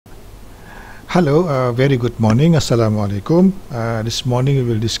Hello, very good morning. Assalamu alaikum. This morning we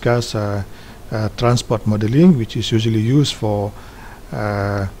will discuss transport modeling, which is usually used for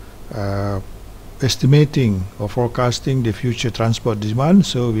uh, uh, estimating or forecasting the future transport demand,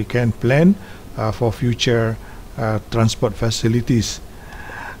 so we can plan for future transport facilities.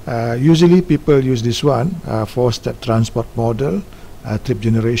 Usually people use this one, four-step transport model, trip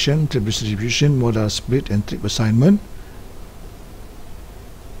generation, trip distribution, modal split, and trip assignment.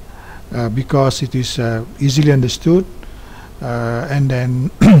 Because it is easily understood, and then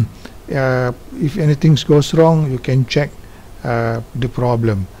if anything goes wrong, you can check the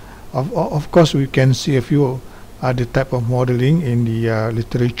problem. Of course, we can see a few other type of modeling in the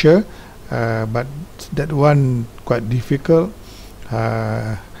literature, but that one quite difficult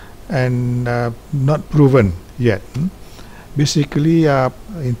and not proven yet. Basically,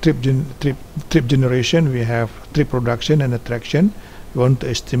 in trip generation, we have trip production and attraction. We want to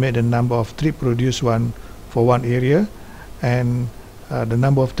estimate the number of trip produced for one area, and the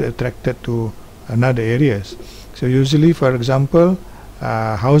number of trip attracted to another areas. So usually, for example,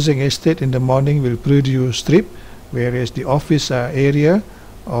 housing estate in the morning will produce trip, whereas the office area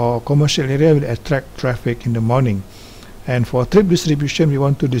or commercial area will attract traffic in the morning. And for trip distribution, we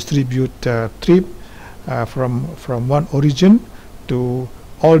want to distribute trip from one origin to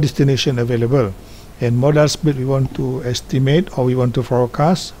all destination available. In modal split, we want to estimate or we want to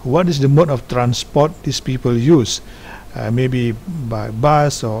forecast what is the mode of transport these people use, maybe by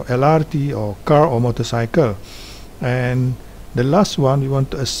bus or LRT or car or motorcycle. And the last one, we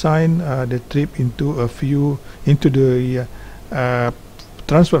want to assign the trip into the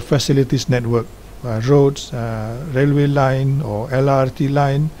transport facilities network, roads, railway line or LRT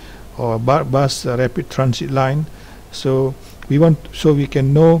line or bus rapid transit line. So we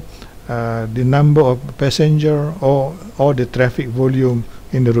can know the number of passenger or the traffic volume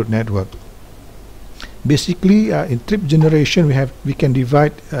in the route network. Basically, in trip generation, we can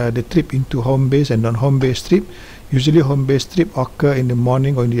divide the trip into home-based and non-home based trip. Usually, home-based trip occur in the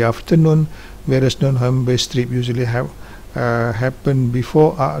morning or in the afternoon, whereas non-home-based trip usually happen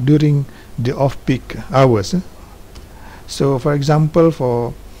during the off-peak hours. So, for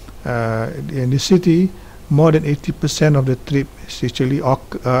example, in the city, more than 80% of the trip is actually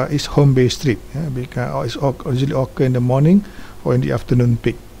is home-based trip, because it usually occur in the morning or in the afternoon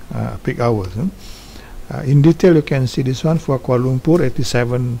peak hours. In detail, you can see this one for Kuala Lumpur,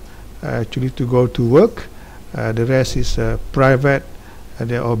 87 actually to go to work. The rest is private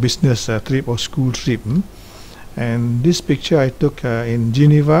or business trip or school trip. And this picture I took in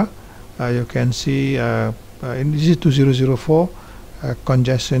Geneva. You can see this is 2004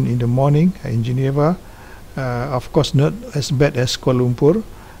 congestion in the morning in Geneva. Of course, not as bad as Kuala Lumpur,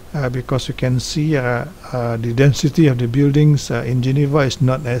 because you can see the density of the buildings in Geneva is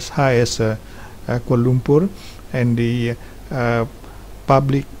not as high as Kuala Lumpur, and the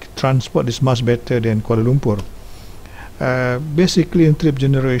public transport is much better than Kuala Lumpur. Basically, in trip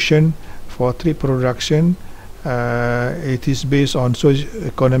generation, for trip production, it is based on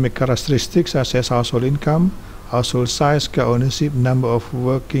socio-economic characteristics such as household income, household size, car ownership, number of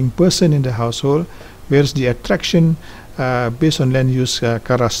working person in the household, whereas the attraction based on land use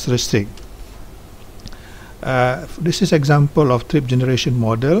characteristic. This is example of trip generation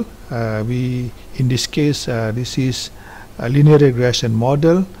model. In this case, this is a linear regression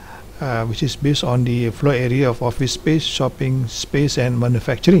model, which is based on the floor area of office space, shopping space, and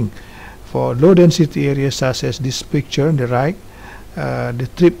manufacturing. For low density areas such as this picture on the right, the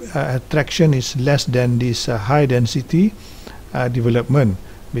trip attraction is less than this high density development,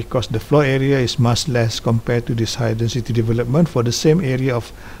 because the floor area is much less compared to this high density development for the same area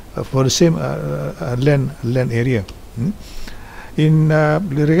of for the same land area. In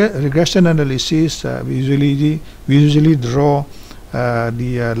regression analysis, we usually draw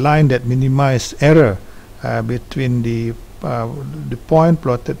the line that minimize error between the point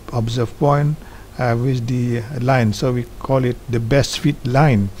plotted observed point with the line. So we call it the best fit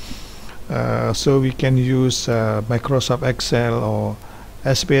line. So we can use Microsoft Excel or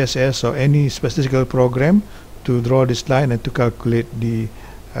SPSS or any statistical program to draw this line and to calculate the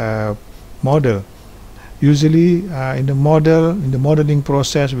model. Usually in the modeling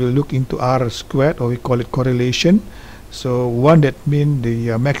process, we'll look into R squared, or we call it correlation. So one, that means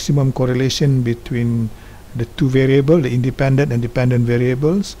the maximum correlation between the two variables, the independent and dependent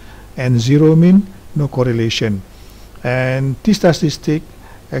variables, and zero mean no correlation. And T statistic,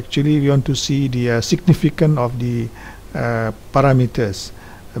 actually we want to see the significance of the parameters,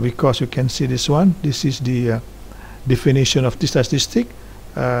 because you can see this one. This is the definition of T statistic,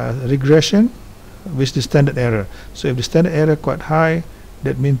 regression with the standard error. So if the standard error quite high,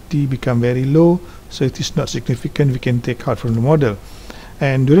 that means T become very low, so it is not significant, we can take out from the model.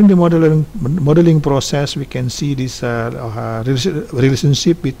 And during the modeling process, we can see this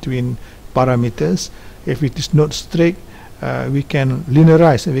relationship between parameters. If it is not straight, we can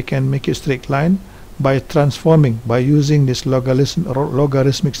linearize, we can make it straight line by transforming, by using this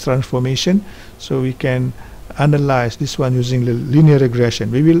logarithmic transformation. So we can analyze this one using linear regression.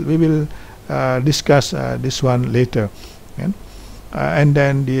 We will discuss this one later. Okay? And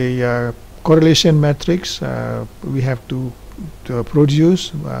then the correlation matrix we have to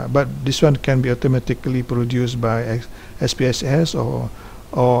produce, but this one can be automatically produced by SPSS or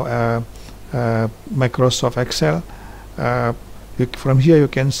Microsoft Excel. From here you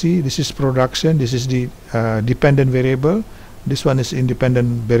can see this is production, this is the dependent variable, this one is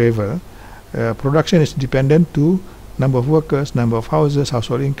independent variable. Production is dependent to number of workers, number of houses,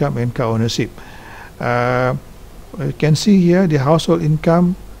 household income, and car ownership. You can see here the household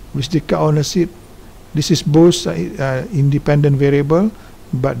income with the car ownership. This is both independent variable,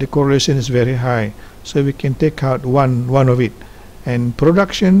 but the correlation is very high, so we can take out one of it. And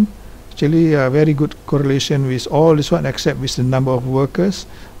production, actually a very good correlation with all this one except with the number of workers,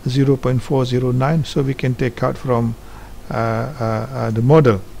 0.409, so we can take out from the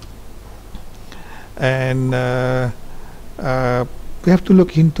model. And we have to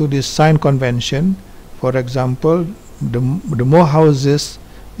look into this sign convention. For example, the more houses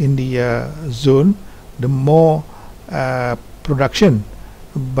in the zone, the more production.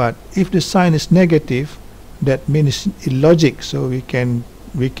 But if the sign is negative, that means illogic, so we can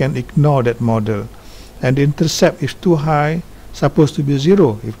ignore that model. And the intercept is too high, supposed to be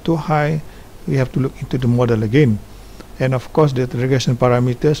 0. If too high, we have to look into the model again. And of course the regression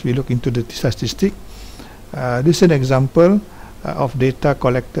parameters, we look into the statistic. This is an example of data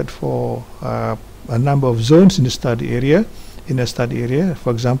collected for a number of zones in the study area.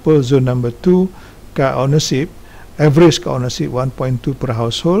 For example, zone number 2, car ownership, average car ownership 1.2 per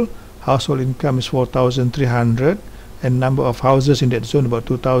household, household income is 4,300, and number of houses in that zone about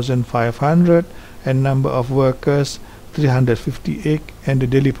 2,500, and number of workers 358, and the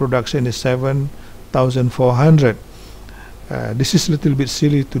daily production is 7,400. This is a little bit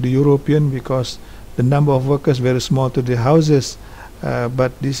silly to the European because the number of workers very small to the houses,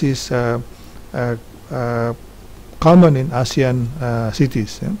 but this is common in ASEAN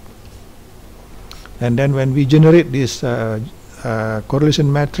cities. And then when we generate this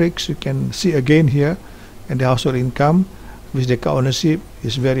correlation matrix, you can see again here, and the household income with the car ownership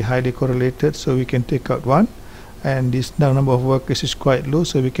is very highly correlated, so we can take out one, and this number of workers is quite low,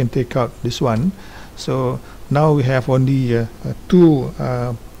 so we can take out this one. So now we have only two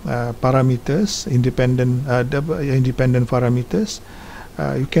parameters, independent parameters.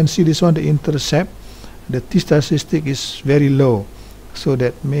 You can see this one, the intercept, the t statistic is very low, so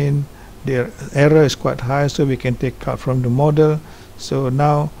that means the error is quite high, so we can take out from the model. So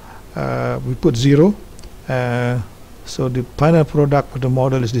now we put 0, so the final product of the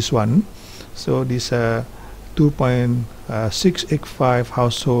model is this one. So this 2.685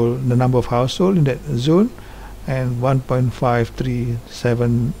 household, the number of household in that zone, and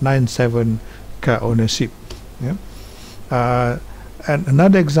 1.53797 car ownership. And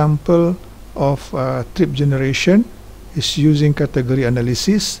another example of trip generation is using category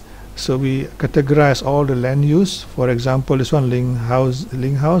analysis. So we categorize all the land use. For example, this one link house,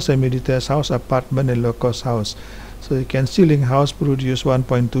 semi-detached house, apartment, and low-cost house. So you can see link house produce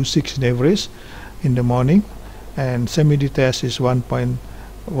 1.26 in average in the morning, and semi-detached is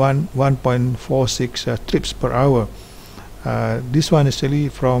 1.46 trips per hour. This one is really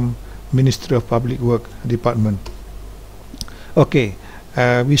from Ministry of Public Work Department. Okay,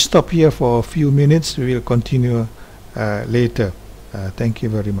 we stop here for a few minutes. We will continue later. Thank you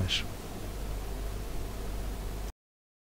very much.